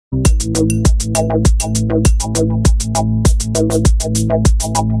The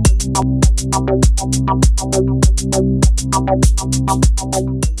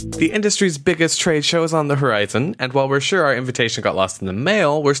industry's biggest trade show is on the horizon, and while we're sure our invitation got lost in the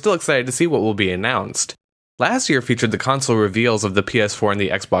mail, we're still excited to see what will be announced. Last year featured the console reveals of the PS4 and the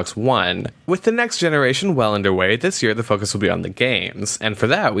Xbox One. With the next generation well underway, this year the focus will be on the games, and for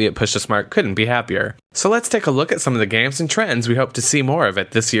that, we at Push to Smart couldn't be happier. So let's take a look at some of the games and trends we hope to see more of at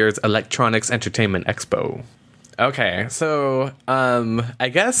this year's Electronics Entertainment Expo. Okay, so, I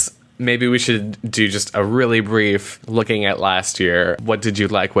guess maybe we should do just a really brief looking at last year. What did you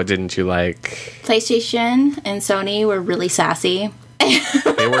like? What didn't you like? PlayStation and Sony were really sassy.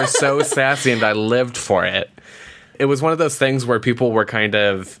 They were so sassy, and I lived for it. It was one of those things where people were kind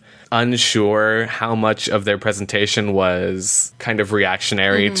of unsure how much of their presentation was kind of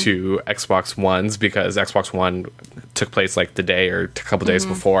reactionary to Xbox Ones, because Xbox One took place like the day or a couple days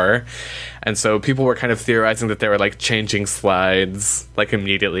before. And so people were kind of theorizing that they were like changing slides like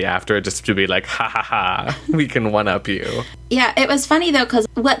immediately after, just to be like, ha ha ha, we can one-up you. Yeah, it was funny though, because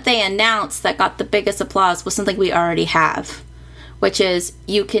what they announced that got the biggest applause was something we already have, which is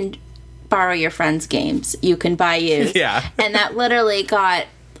you can borrow your friends' games, you can buy used. Yeah. And that literally got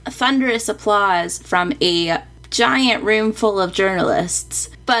thunderous applause from a giant room full of journalists.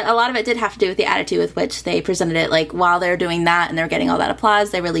 But a lot of it did have to do with the attitude with which they presented it. Like, while they're doing that and they're getting all that applause,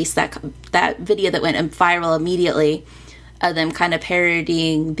 they released that video that went viral immediately of them kind of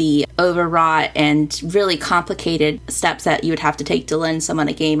parodying the overwrought and really complicated steps that you would have to take to lend someone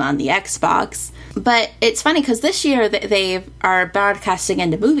a game on the Xbox. But it's funny because this year they are broadcasting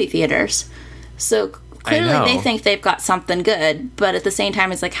into movie theaters. So clearly they think they've got something good, but at the same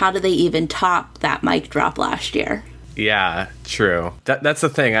time, it's like, how do they even top that mic drop last year? Yeah, true. That's the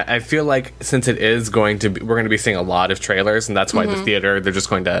thing. I feel like since it is going to be, we're going to be seeing a lot of trailers, and that's why the theater, they're just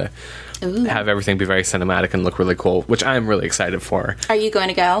going to have everything be very cinematic and look really cool, which I'm really excited for. Are you going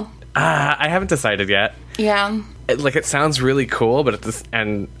to go? I haven't decided yet. Yeah. It sounds really cool, but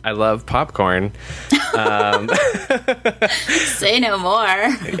and I love popcorn. Say no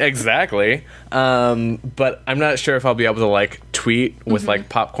more. Exactly. But I'm not sure if I'll be able to like tweet with like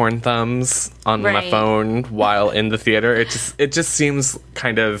popcorn thumbs on my phone while in the theater. It just seems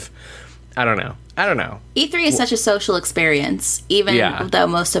kind of, I don't know. E3 is such a social experience, even though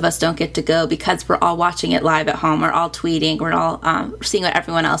most of us don't get to go, because we're all watching it live at home. We're all tweeting. We're all seeing what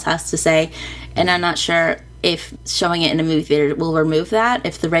everyone else has to say. And I'm not sure if showing it in a movie theater will remove that,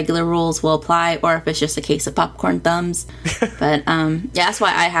 if the regular rules will apply, or if it's just a case of popcorn thumbs. But that's why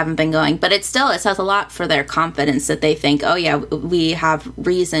I haven't been going. But it says a lot for their confidence that they think, oh yeah, we have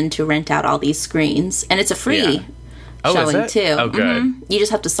reason to rent out all these screens. And it's a free showing too. Oh, good. You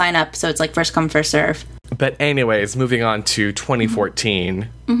just have to sign up, so it's like first come, first serve. But anyways, moving on to 2014.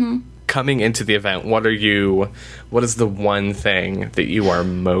 Coming into the event, what is the one thing that you are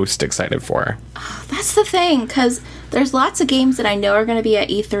most excited for? Oh, that's the thing, because there's lots of games that I know are going to be at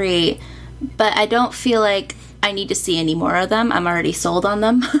E3, but I don't feel like I need to see any more of them. I'm already sold on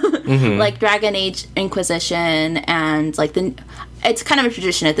them. Like Dragon Age Inquisition, and like it's kind of a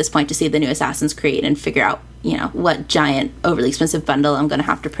tradition at this point to see the new Assassin's Creed and figure out, what giant, overly expensive bundle I'm going to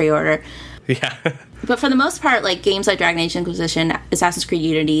have to pre-order. Yeah. But for the most part, like games like Dragon Age Inquisition, Assassin's Creed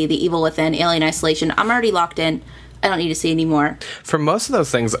Unity, The Evil Within, Alien Isolation, I'm already locked in. I don't need to see any more. For most of those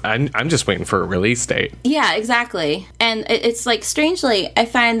things, I'm just waiting for a release date. Yeah, exactly. And it's like, strangely, I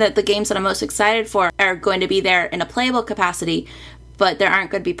find that the games that I'm most excited for are going to be there in a playable capacity, but they aren't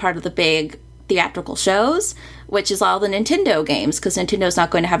going to be part of the big theatrical shows, which is all the Nintendo games, because Nintendo's not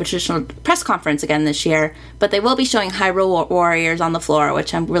going to have a traditional press conference again this year, but they will be showing Hyrule Warriors on the floor,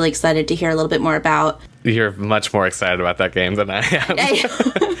 which I'm really excited to hear a little bit more about. You're much more excited about that game than I am.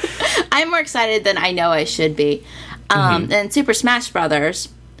 I'm more excited than I know I should be. And Super Smash Brothers,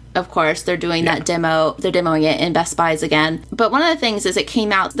 of course, they're doing that demo. They're demoing it in Best Buys again. But one of the things is it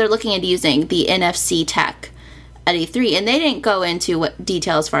came out, they're looking into using the NFC tech at E3, and they didn't go into what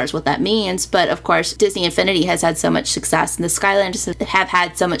detail as far as what that means, but of course Disney Infinity has had so much success, and the Skylanders have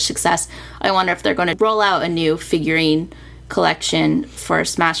had so much success. I wonder if they're going to roll out a new figurine collection for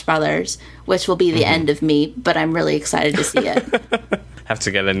Smash Brothers, which will be the end of me, but I'm really excited to see it. Have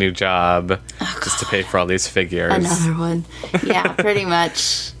to get a new job just to pay for all these figures. Another one. Yeah, pretty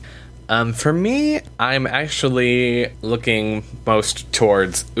much. For me, I'm actually looking most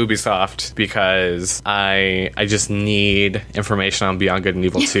towards Ubisoft, because I just need information on Beyond Good and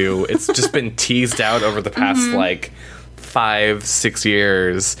Evil 2. It's just been teased out over the past, 5-6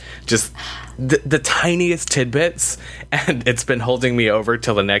 years. Just the tiniest tidbits, and it's been holding me over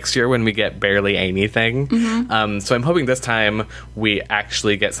till the next year when we get barely anything. So I'm hoping this time we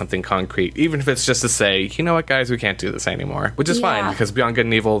actually get something concrete, even if it's just to say, you know what, guys, we can't do this anymore, which is fine, because Beyond Good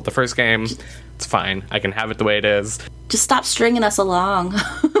and Evil, the first game, it's fine. I can have it the way it is. Just stop stringing us along.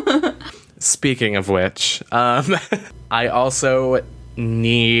 Speaking of which, I also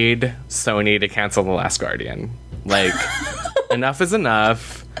need Sony to cancel The Last Guardian. Like, enough is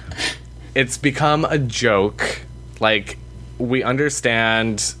enough. It's become a joke. Like, we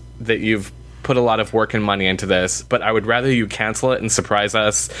understand that you've put a lot of work and money into this, but I would rather you cancel it and surprise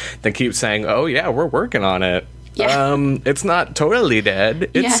us than keep saying, oh yeah, we're working on it. Yeah. It's not totally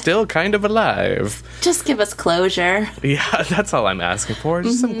dead. It's still kind of alive. Just give us closure. Yeah, that's all I'm asking for.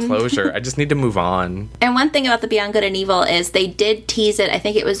 Just some closure. I just need to move on. And one thing about the Beyond Good and Evil is they did tease it. I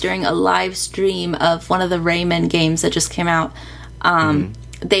think it was during a live stream of one of the Rayman games that just came out.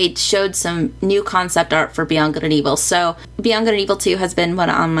 They showed some new concept art for Beyond Good and Evil. So Beyond Good and Evil 2 has been one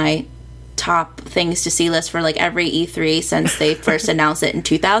on my top things to see list for like every E3 since they first announced it in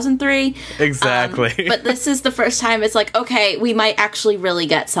 2003. Exactly. But this is the first time it's like, okay, we might actually really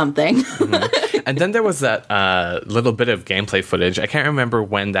get something. And then there was that little bit of gameplay footage. I can't remember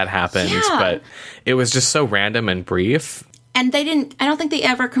when that happened, but it was just so random and brief. And I don't think they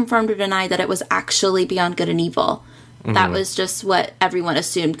ever confirmed or denied that it was actually Beyond Good and Evil. That was just what everyone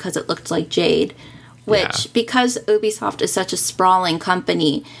assumed because it looked like Jade. Which, because Ubisoft is such a sprawling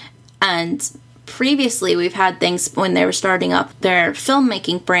company, and previously we've had things when they were starting up their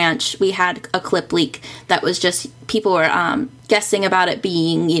filmmaking branch, we had a clip leak that was just, people were guessing about it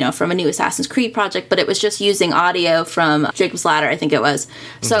being, you know, from a new Assassin's Creed project, but it was just using audio from Jacob's Ladder, I think it was.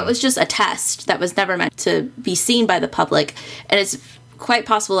 So it was just a test that was never meant to be seen by the public, and it's quite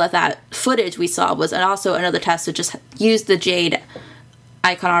possible that that footage we saw was also another test to just use the Jade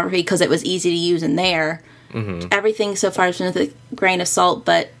iconography because it was easy to use in there. Everything so far has been with a grain of salt,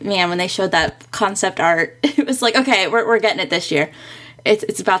 but man, when they showed that concept art, it was like, okay, we're getting it this year.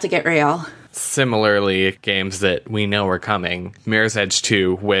 It's about to get real. Similarly, games that we know are coming, Mirror's Edge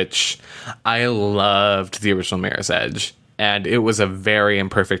 2, which I loved the original Mirror's Edge, and it was a very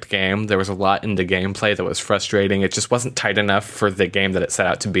imperfect game. There was a lot in the gameplay that was frustrating. It just wasn't tight enough for the game that it set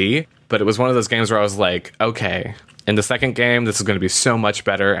out to be, but it was one of those games where I was like, okay, in the second game, this is going to be so much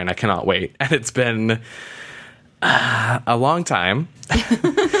better, and I cannot wait. And it's been a long time.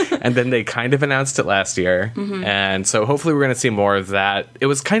 And then they kind of announced it last year. And so hopefully we're going to see more of that. It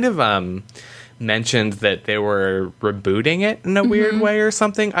was kind of mentioned that they were rebooting it in a weird way or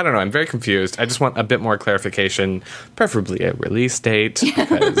something. I don't know. I'm very confused. I just want a bit more clarification, preferably a release date,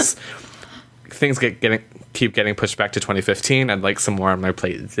 because things keep getting pushed back to 2015. I'd like some more on my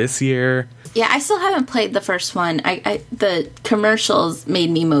plate this year. Yeah, I still haven't played the first one. The commercials made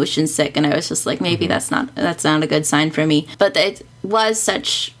me motion sick, and I was just like, maybe that's not a good sign for me. But it was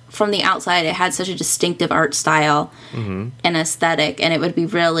such, from the outside, it had such a distinctive art style and aesthetic, and it would be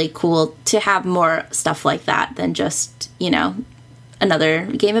really cool to have more stuff like that than just, you know, another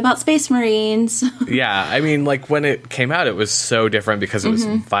game about Space Marines. Yeah, I mean, like, when it came out, it was so different because it was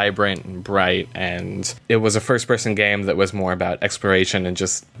vibrant and bright, and it was a first-person game that was more about exploration and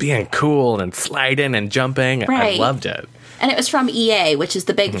just being cool and sliding and jumping. Right. I loved it. And it was from EA, which is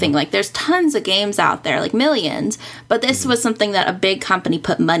the big thing. Like, there's tons of games out there, like millions, but this was something that a big company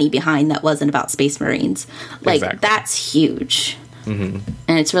put money behind that wasn't about Space Marines. Like, that's huge. And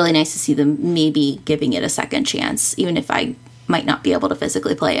it's really nice to see them maybe giving it a second chance, even if I might not be able to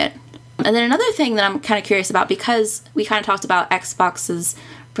physically play it. And then another thing that I'm kind of curious about, because we kind of talked about Xbox's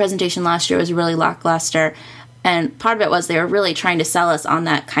presentation last year was really lackluster, and part of it was they were really trying to sell us on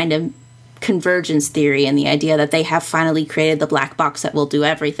that kind of convergence theory and the idea that they have finally created the black box that will do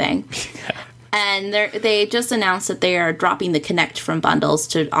everything. And they just announced that they are dropping the Kinect from bundles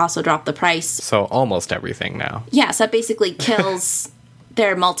to also drop the price. So almost everything now. Yeah, so that basically kills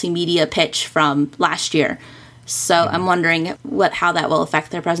their multimedia pitch from last year. So I'm wondering how that will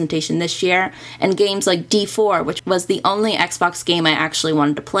affect their presentation this year. And games like D4, which was the only Xbox game I actually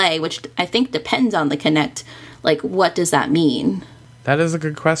wanted to play, which I think depends on the Kinect. Like, what does that mean? That is a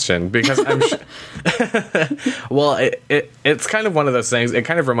good question, because I'm well, it's kind of one of those things. It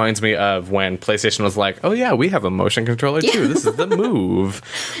kind of reminds me of when PlayStation was like, oh yeah, we have a motion controller too. This is the Move.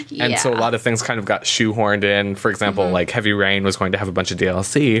 And so a lot of things kind of got shoehorned in. For example, like Heavy Rain was going to have a bunch of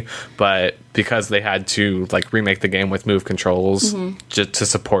DLC, but because they had to like remake the game with Move controls just to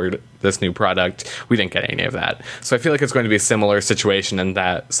support this new product, we didn't get any of that. So I feel like it's going to be a similar situation in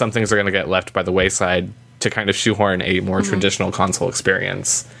that some things are going to get left by the wayside to kind of shoehorn a more traditional console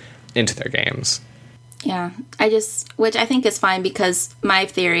experience into their games. Yeah, which I think is fine, because my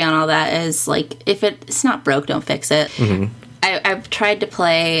theory on all that is, like, if it's not broke, don't fix it. Mm-hmm. I've tried to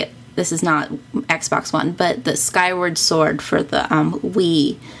play, this is not Xbox One, but the Skyward Sword for the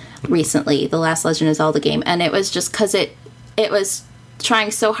Wii recently, the last Legend of Zelda game, and it was just because it was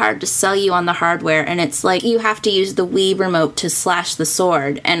trying so hard to sell you on the hardware, and it's like you have to use the Wii remote to slash the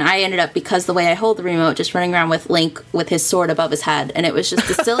sword, and I ended up, because the way I hold the remote, just running around with Link with his sword above his head, and it was just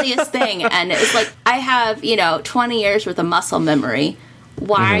the silliest thing. And it was like, I have 20 years worth of muscle memory.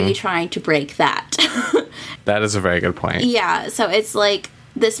 Why are you trying to break that? That is a very good point. Yeah, so it's like,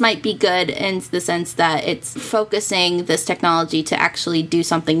 this might be good in the sense that it's focusing this technology to actually do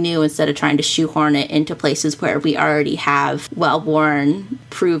something new, instead of trying to shoehorn it into places where we already have well-worn,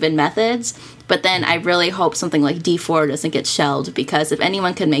 proven methods. But then I really hope something like D4 doesn't get shelled, because if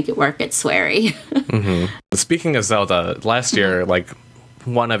anyone can make it work, it's Swery. Speaking of Zelda, last year, like,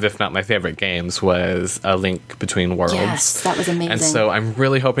 one of, if not my favorite games, was A Link Between Worlds. Yes, that was amazing. And so I'm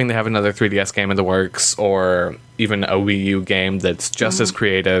really hoping they have another 3DS game in the works, or even a Wii U game that's just as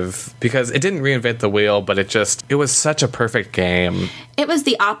creative, because it didn't reinvent the wheel, but it was such a perfect game. It was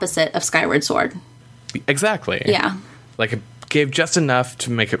the opposite of Skyward Sword. Exactly. Yeah. Like, it gave just enough to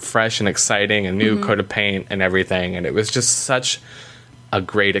make it fresh and exciting, a new coat of paint and everything, and it was just such a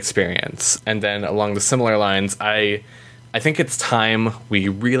great experience. And then along the similar lines, I think it's time we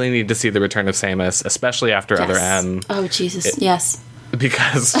really need to see the return of Samus, especially after Other M. Oh, Jesus, yes.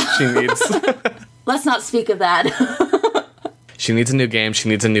 Because she needs... Let's not speak of that. She needs a new game. She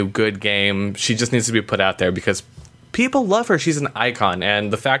needs a new good game. She just needs to be put out there, because people love her. She's an icon.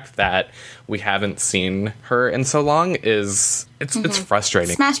 And the fact that we haven't seen her in so long it's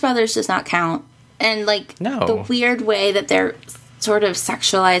frustrating. Smash Brothers does not count. And, like, no. The weird way that they're sort of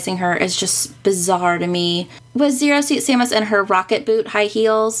sexualizing her is just bizarre to me. Was Zero Suit Samus in her rocket boot high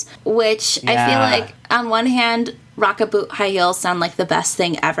heels, which I feel like, on one hand, rocket boot high heels sound like the best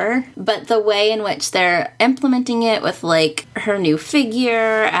thing ever, but the way in which they're implementing it with, like, her new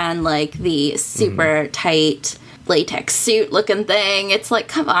figure and, like, the super tight latex suit looking thing, it's like,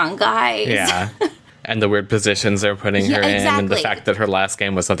 come on, guys. Yeah. And the weird positions they're putting her in, and the fact that her last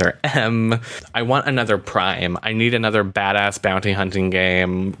game was Other M. I want another Prime. I need another badass bounty hunting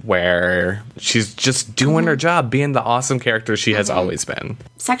game where she's just doing her job, being the awesome character she has always been.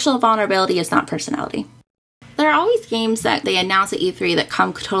 Sexual vulnerability is not personality. There are always games that they announce at E3 that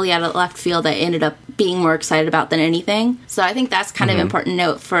come totally out of left field that I ended up being more excited about than anything. So I think that's kind of an important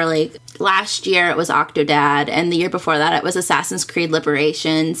note for, like, last year it was Octodad, and the year before that it was Assassin's Creed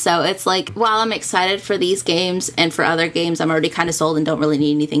Liberation. So it's like, while I'm excited for these games and for other games I'm already kind of sold and don't really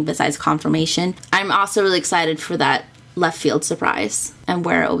need anything besides confirmation, I'm also really excited for that left field surprise and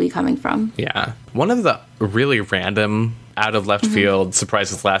where it will be coming from. Yeah. One of the really random out of left field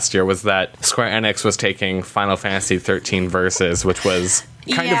surprises last year was that Square Enix was taking Final Fantasy 13 Versus, which was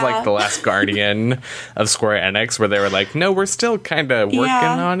kind of like the last Guardian of Square Enix, where they were like, no, we're still kind of working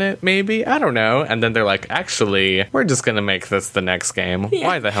on it, maybe, I don't know, and then they're like, actually, we're just gonna make this the next game.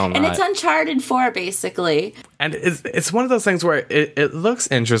 Why the hell not? And it's Uncharted 4, basically. And it's one of those things where it looks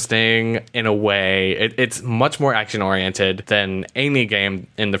interesting in a way. It's much more action-oriented than any game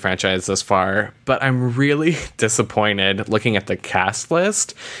in the franchise thus far, but I'm really disappointed looking at the cast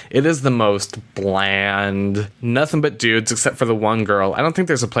list. It is the most bland, nothing but dudes except for the one girl. I don't think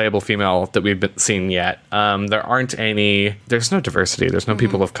there's a playable female that we've seen yet. There aren't any... There's no diversity. There's no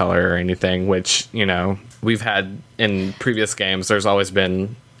people of color or anything, which, we've had in previous games. There's always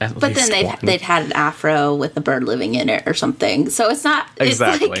been... But then they've had an afro with a bird living in it or something. So it's not...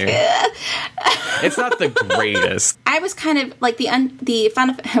 Exactly. It's, like, it's not the greatest. I was kind of like the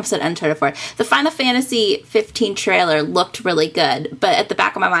Final... I said Uncharted 4. The Final Fantasy 15 trailer looked really good. But at the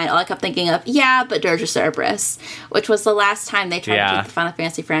back of my mind, all I kept thinking of, but Dirge or Cerberus. Which was the last time they tried to take the Final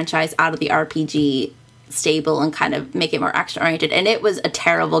Fantasy franchise out of the RPG stable and kind of make it more action-oriented. And it was a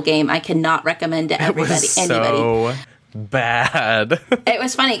terrible game. I cannot recommend to everybody. It was so bad. It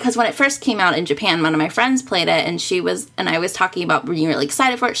was funny because when it first came out in Japan, one of my friends played it, and I was talking about being really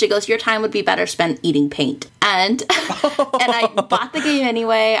excited for it. She goes, "Your time would be better spent eating paint." And and I bought the game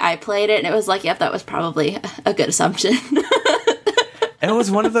anyway. I played it, and it was like, yep, that was probably a good assumption. And it was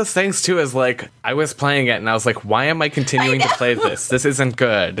one of those things too, is like, I was playing it and I was like, why am I continuing to play this? This isn't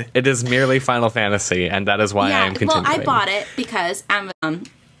good. It is merely Final Fantasy, and that is why I am continuing. Well, I bought it because I'm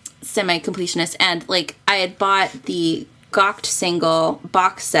semi-completionist, and like I had bought the Gawked single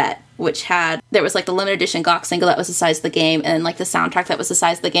box set, which there was like the limited edition Gawked single that was the size of the game, and like the soundtrack that was the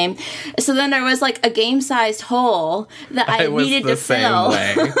size of the game. So then there was like a game-sized hole that I needed to fill.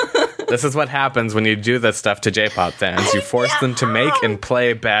 This is what happens when you do this stuff to J-pop fans. You force them to make and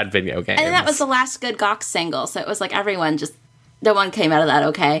play bad video games. And that was the last good Gox single, so it was like everyone just... No one came out of that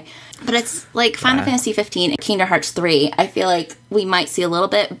okay. But it's like Final Fantasy 15 and Kingdom Hearts 3. I feel like we might see a little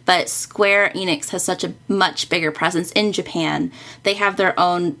bit, but Square Enix has such a much bigger presence in Japan. They have their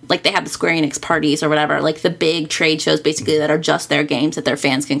own, like they have the Square Enix parties or whatever, like the big trade shows basically that are just their games that their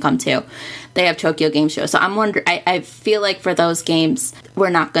fans can come to. They have Tokyo Game Show. So I'm wondering, I feel like for those games, we're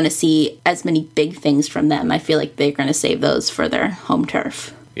not going to see as many big things from them. I feel like they're going to save those for their home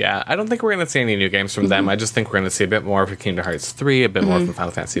turf. Yeah, I don't think we're going to see any new games from them. I just think we're going to see a bit more for Kingdom Hearts 3, a bit more from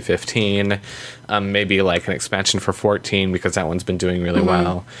Final Fantasy 15, maybe like an expansion for 14 because that one's been doing really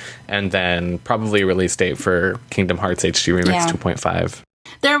well, and then probably a release date for Kingdom Hearts HD Remix 2.5.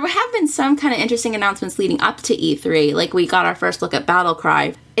 There have been some kind of interesting announcements leading up to E3. Like we got our first look at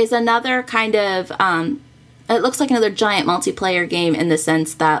Battlecry. Is another kind of, it looks like another giant multiplayer game in the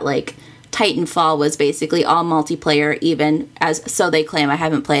sense that like Titanfall was basically all multiplayer, even as so they claim. I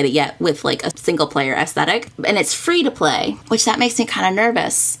haven't played it yet with like a single player aesthetic, and it's free to play, which that makes me kind of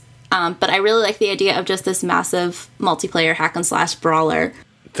nervous. But I really like the idea of just this massive multiplayer hack and slash brawler.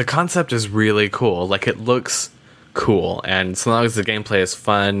 The concept is really cool. Like it looks cool, and so long as the gameplay is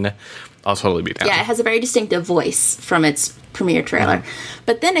fun, I'll totally be down. Yeah, it has a very distinctive voice from its premiere trailer.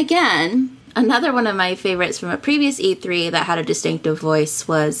 But then again, another one of my favorites from a previous E3 that had a distinctive voice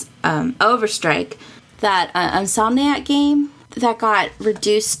was Overstrike, that Insomniac game that got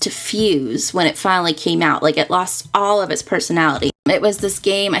reduced to Fuse when it finally came out. Like, it lost all of its personality. It was this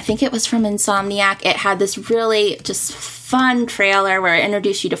game, I think it was from Insomniac. It had this really just fun trailer where it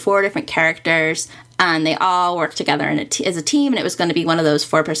introduced you to 4 different characters, and they all worked together as a team, and it was going to be one of those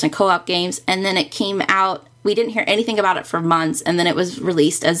 4-person co-op games. And then it came out. We didn't hear anything about it for months, and then it was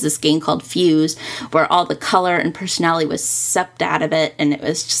released as this game called Fuse, where all the color and personality was sucked out of it, and it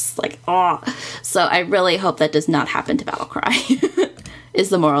was just like, oh. So I really hope that does not happen to Battlecry, is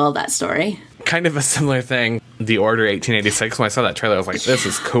the moral of that story. Kind of a similar thing, The Order 1886, when I saw that trailer, I was like, this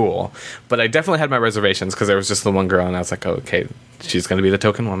is cool. But I definitely had my reservations, because there was just the one girl, and I was like, oh, okay, she's going to be the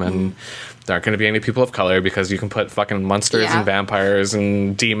token woman. There aren't going to be any people of color, because you can put fucking monsters and vampires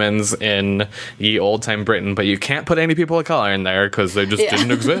and demons in ye old time Britain, but you can't put any people of color in there because they just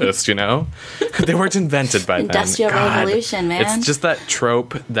didn't exist, you know? They weren't invented by then. Industrial Revolution, man. It's just that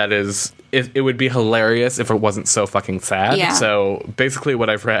trope that is... It would be hilarious if it wasn't so fucking sad. Yeah. So basically what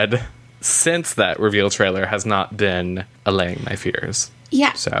I've read since that reveal trailer has not been allaying my fears.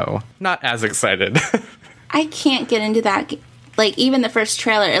 Yeah. So, not as excited. I can't get into that. Like, even the first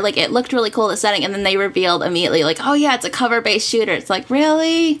trailer, like, it looked really cool, the setting, and then they revealed immediately, like, oh yeah, it's a cover-based shooter. It's like,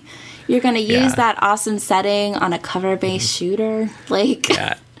 really? You're gonna use that awesome setting on a cover-based shooter? Like...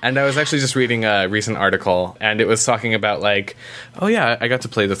 Yeah. And I was actually just reading a recent article, and it was talking about, like, oh yeah, I got to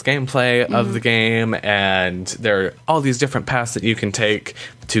play this gameplay of the game, and there are all these different paths that you can take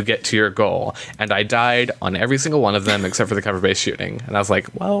to get to your goal. And I died on every single one of them except for the cover-based shooting. And I was like,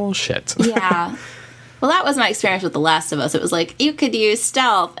 well, shit. Yeah. Well, that was my experience with The Last of Us. It was like, you could use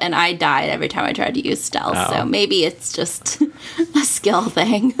stealth, and I died every time I tried to use stealth. Oh. So maybe it's just a skill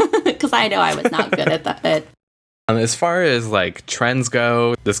thing, because I know I was not good at that. As far as, like, trends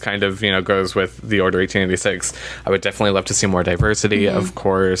go, this kind of, goes with The Order 1886. I would definitely love to see more diversity, of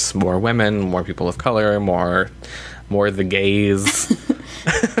course, more women, more people of color, more the gays.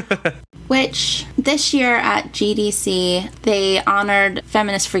 Which, this year at GDC, they honored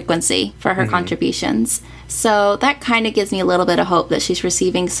Feminist Frequency for her contributions. So that kind of gives me a little bit of hope that she's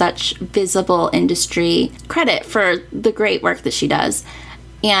receiving such visible industry credit for the great work that she does.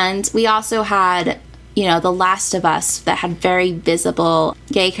 And we also had... The Last of Us that had very visible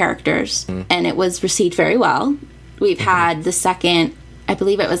gay characters, and it was received very well. We've had the second, I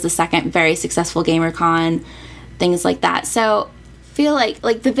believe it was the second very successful GamerCon, things like that. So feel like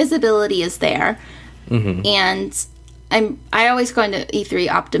the visibility is there, and I always go into E3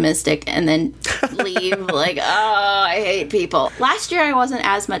 optimistic and then leave like, oh, I hate people. Last year I wasn't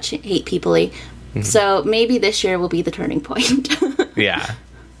as much hate people-y, so maybe this year will be the turning point. Yeah.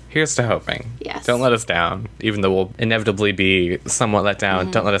 Here's to hoping. Yes. Don't let us down, even though we'll inevitably be somewhat let down.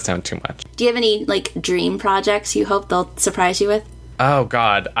 Don't let us down too much. Do you have any, dream projects you hope they'll surprise you with? Oh,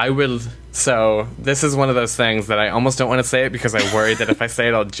 God. I will... So, this is one of those things that I almost don't want to say it because I worry that if I say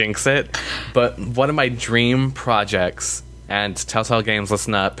it, I'll jinx it. But one of my dream projects, and Telltale Games,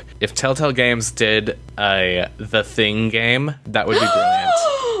 listen up. If Telltale Games did a The Thing game, that would be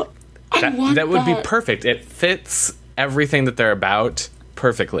brilliant. That would be perfect. It fits everything that they're about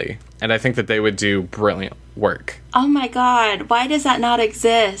perfectly, and I think that they would do brilliant work. Oh my god, why does that not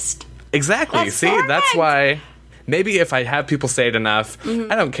exist? Exactly. That's why maybe if I have people say it enough,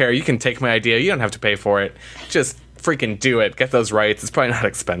 I don't care. You can take my idea. You don't have to pay for it. Just freaking do it. Get those rights. It's probably not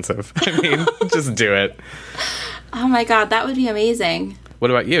expensive. I mean, just do it. Oh my god, that would be amazing.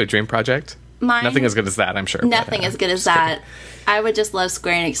 What about you? Dream project? Mine, nothing as good as that, I'm sure. Nothing as good as that. Kidding. I would just love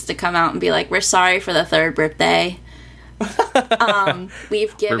Square Enix to come out and be like, we're sorry for the third birthday. We're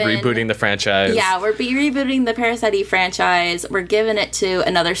rebooting the franchise. Yeah, we're rebooting the Parasite franchise. We're giving it to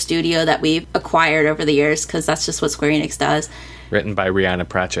another studio that we've acquired over the years, because that's just what Square Enix does. Written by Rihanna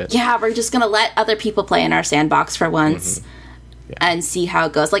Pratchett. Yeah, we're just going to let other people play in our sandbox for once and see how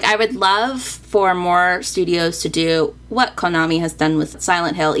it goes. Like, I would love for more studios to do what Konami has done with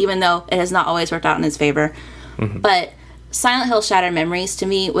Silent Hill, even though it has not always worked out in its favor. But Silent Hill Shattered Memories, to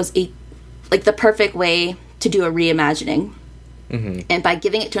me, was the perfect way to do a reimagining. And by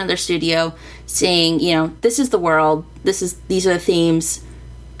giving it to another studio, saying, this is the world, these are the themes,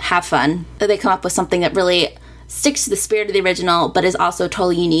 have fun. They come up with something that really sticks to the spirit of the original, but is also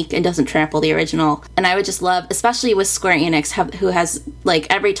totally unique and doesn't trample the original. And I would just love, especially with Square Enix, who has,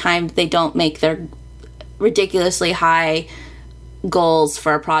 every time they don't make their ridiculously high goals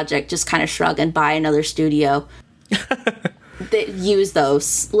for a project, just kind of shrug and buy another studio. Use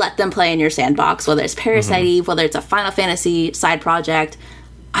those. Let them play in your sandbox, whether it's Parasite, whether it's a Final Fantasy side project.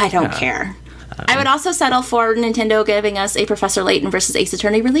 I don't care. I would also settle for Nintendo giving us a Professor Layton versus Ace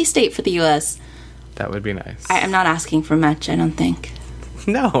Attorney release date for the US. That would be nice. I'm not asking for much, I don't think.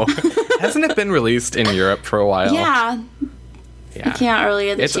 No. Hasn't it been released in Europe for a while? Yeah. It came out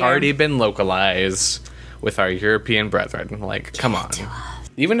earlier this year. It's already been localized with our European brethren. Come on.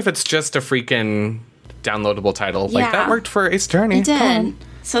 Even if it's just a freaking downloadable title. That worked for Ace Attorney. It did.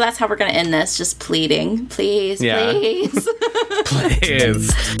 So that's how we're going to end this, just pleading. Please, please. Please.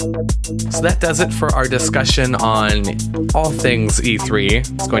 So that does it for our discussion on all things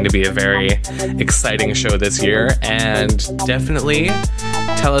E3. It's going to be a very exciting show this year, and definitely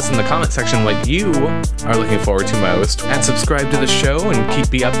tell us in the comment section what you are looking forward to most, and subscribe to the show and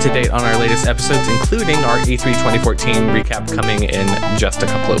keep me up to date on our latest episodes, including our E3 2014 recap coming in just a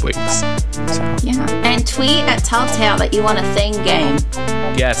couple of weeks. And tweet at Telltale that you want a thing game.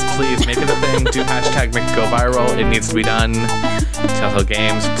 Yes, please, make it a thing. Do hashtag make it go viral. It needs to be done. Telltale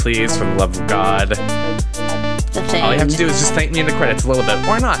Games, please, for the love of God. The thing. All you have to do is just thank me in the credits a little bit.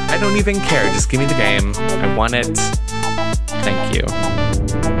 Or not. I don't even care. Just give me the game. I want it. Thank you.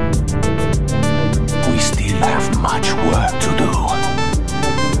 We still have much work to do,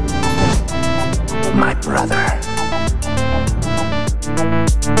 my brother.